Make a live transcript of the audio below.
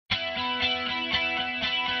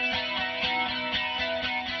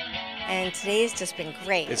and today's just been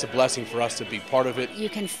great. It's a blessing for us to be part of it. You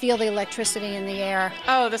can feel the electricity in the air.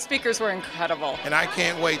 Oh, the speakers were incredible. And I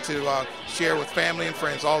can't wait to share with family and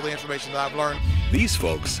friends all the information that I've learned. These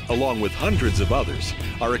folks, along with hundreds of others,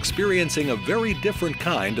 are experiencing a very different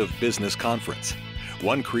kind of business conference,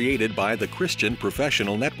 one created by the Christian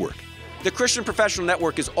Professional Network. The Christian Professional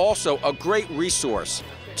Network is also a great resource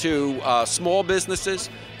to small businesses,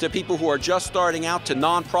 to people who are just starting out, to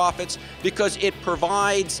nonprofits, because it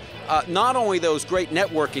provides not only those great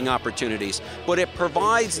networking opportunities, but it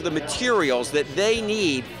provides the materials that they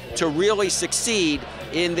need to really succeed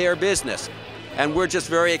in their business. And we're just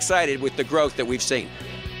very excited with the growth that we've seen.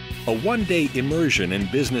 A one-day immersion in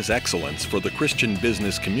business excellence for the Christian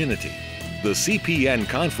business community. The CPN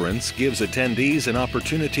Conference gives attendees an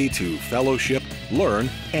opportunity to fellowship, learn,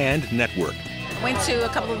 and network. Went to a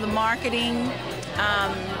couple of the marketing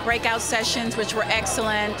breakout sessions, which were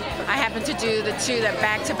excellent. I happened to do the two that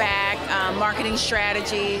back-to-back, marketing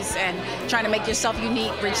strategies and trying to make yourself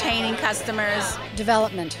unique, retaining customers.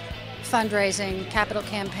 Development, fundraising, capital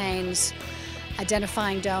campaigns,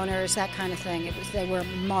 identifying donors, that kind of thing. They were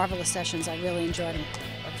marvelous sessions. I really enjoyed them.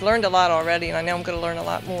 I've learned a lot already, and I know I'm going to learn a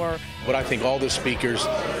lot more. But I think all the speakers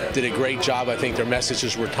did a great job. I think their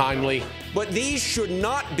messages were timely. But these should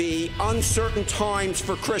not be uncertain times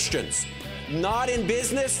for Christians. Not in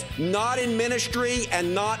business, not in ministry,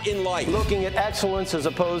 and not in life. Looking at excellence as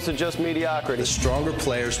opposed to just mediocrity. The stronger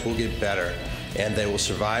players will get better, and they will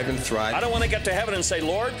survive and thrive. I don't want to get to heaven and say,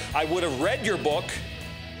 Lord, I would have read your book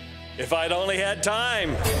if I'd only had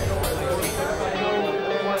time.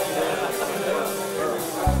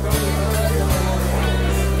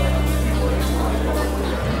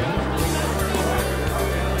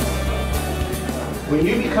 When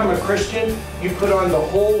you become a Christian, you put on the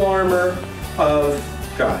whole armor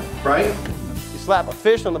of God, right? You slap a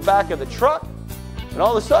fish on the back of the truck, and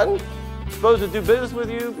all of a sudden, it's supposed to do business with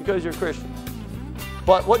you because you're a Christian.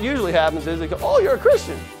 But what usually happens is they go, oh, you're a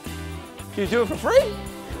Christian. Can you do it for free?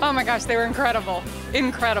 Oh my gosh, they were incredible.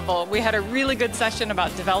 Incredible. We had a really good session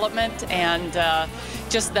about development and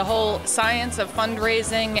just the whole science of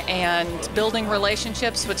fundraising and building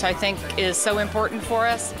relationships, which I think is so important for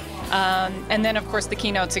us. And then, of course, the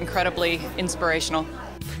keynote's incredibly inspirational.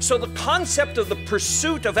 So the concept of the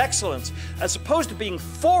pursuit of excellence, as opposed to being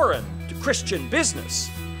foreign to Christian business,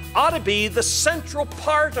 ought to be the central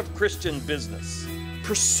part of Christian business.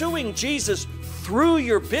 Pursuing Jesus through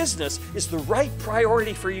your business is the right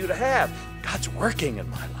priority for you to have. God's working in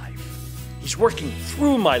my life. He's working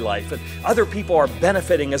through my life, and other people are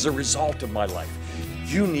benefiting as a result of my life.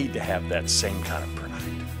 You need to have that same kind of pride.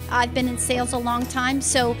 I've been in sales a long time,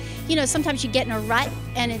 so, sometimes you get in a rut,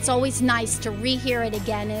 and it's always nice to rehear it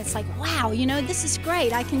again, and it's like, wow, this is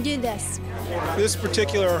great, I can do this. This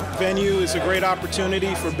particular venue is a great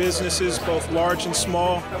opportunity for businesses, both large and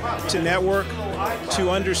small, to network, to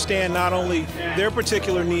understand not only their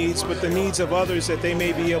particular needs, but the needs of others that they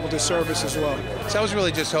may be able to service as well. So I was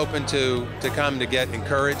really just hoping to come to get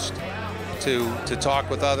encouraged, to talk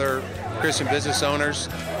with other Christian business owners,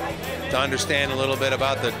 to understand a little bit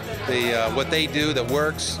about what they do that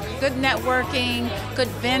works. Good networking, good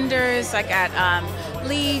vendors. I got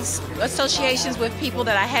leagues, associations with people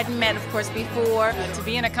that I hadn't met, of course, before. To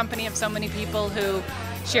be in a company of so many people who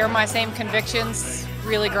share my same convictions,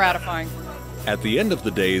 really gratifying. At the end of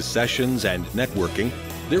the day's sessions and networking,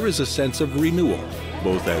 there is a sense of renewal,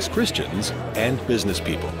 both as Christians and business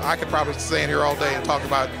people. I could probably stay in here all day and talk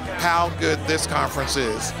about how good this conference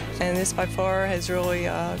is. And this by far has really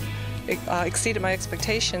exceeded my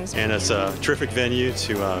expectations. And it's a terrific venue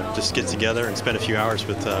to just get together and spend a few hours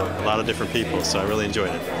with a lot of different people, so I really enjoyed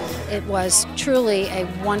it. It was truly a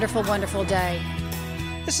wonderful, wonderful day.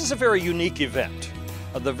 This is a very unique event.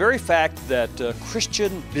 The very fact that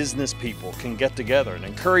Christian business people can get together and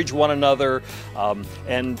encourage one another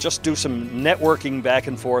and just do some networking back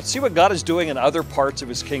and forth, see what God is doing in other parts of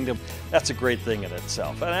His kingdom, that's a great thing in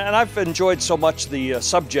itself. And I've enjoyed so much the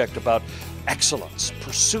subject about excellence,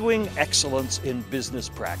 pursuing excellence in business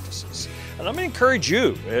practices. And I'm going to encourage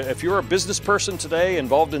you, if you're a business person today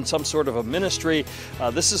involved in some sort of a ministry,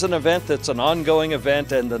 this is an event that's an ongoing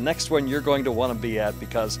event, and the next one you're going to want to be at,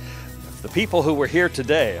 because if the people who were here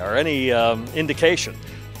today are any indication,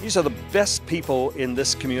 these are the best people in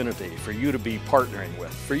this community for you to be partnering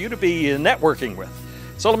with, for you to be networking with.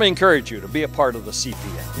 So let me encourage you to be a part of the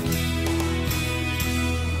CPN.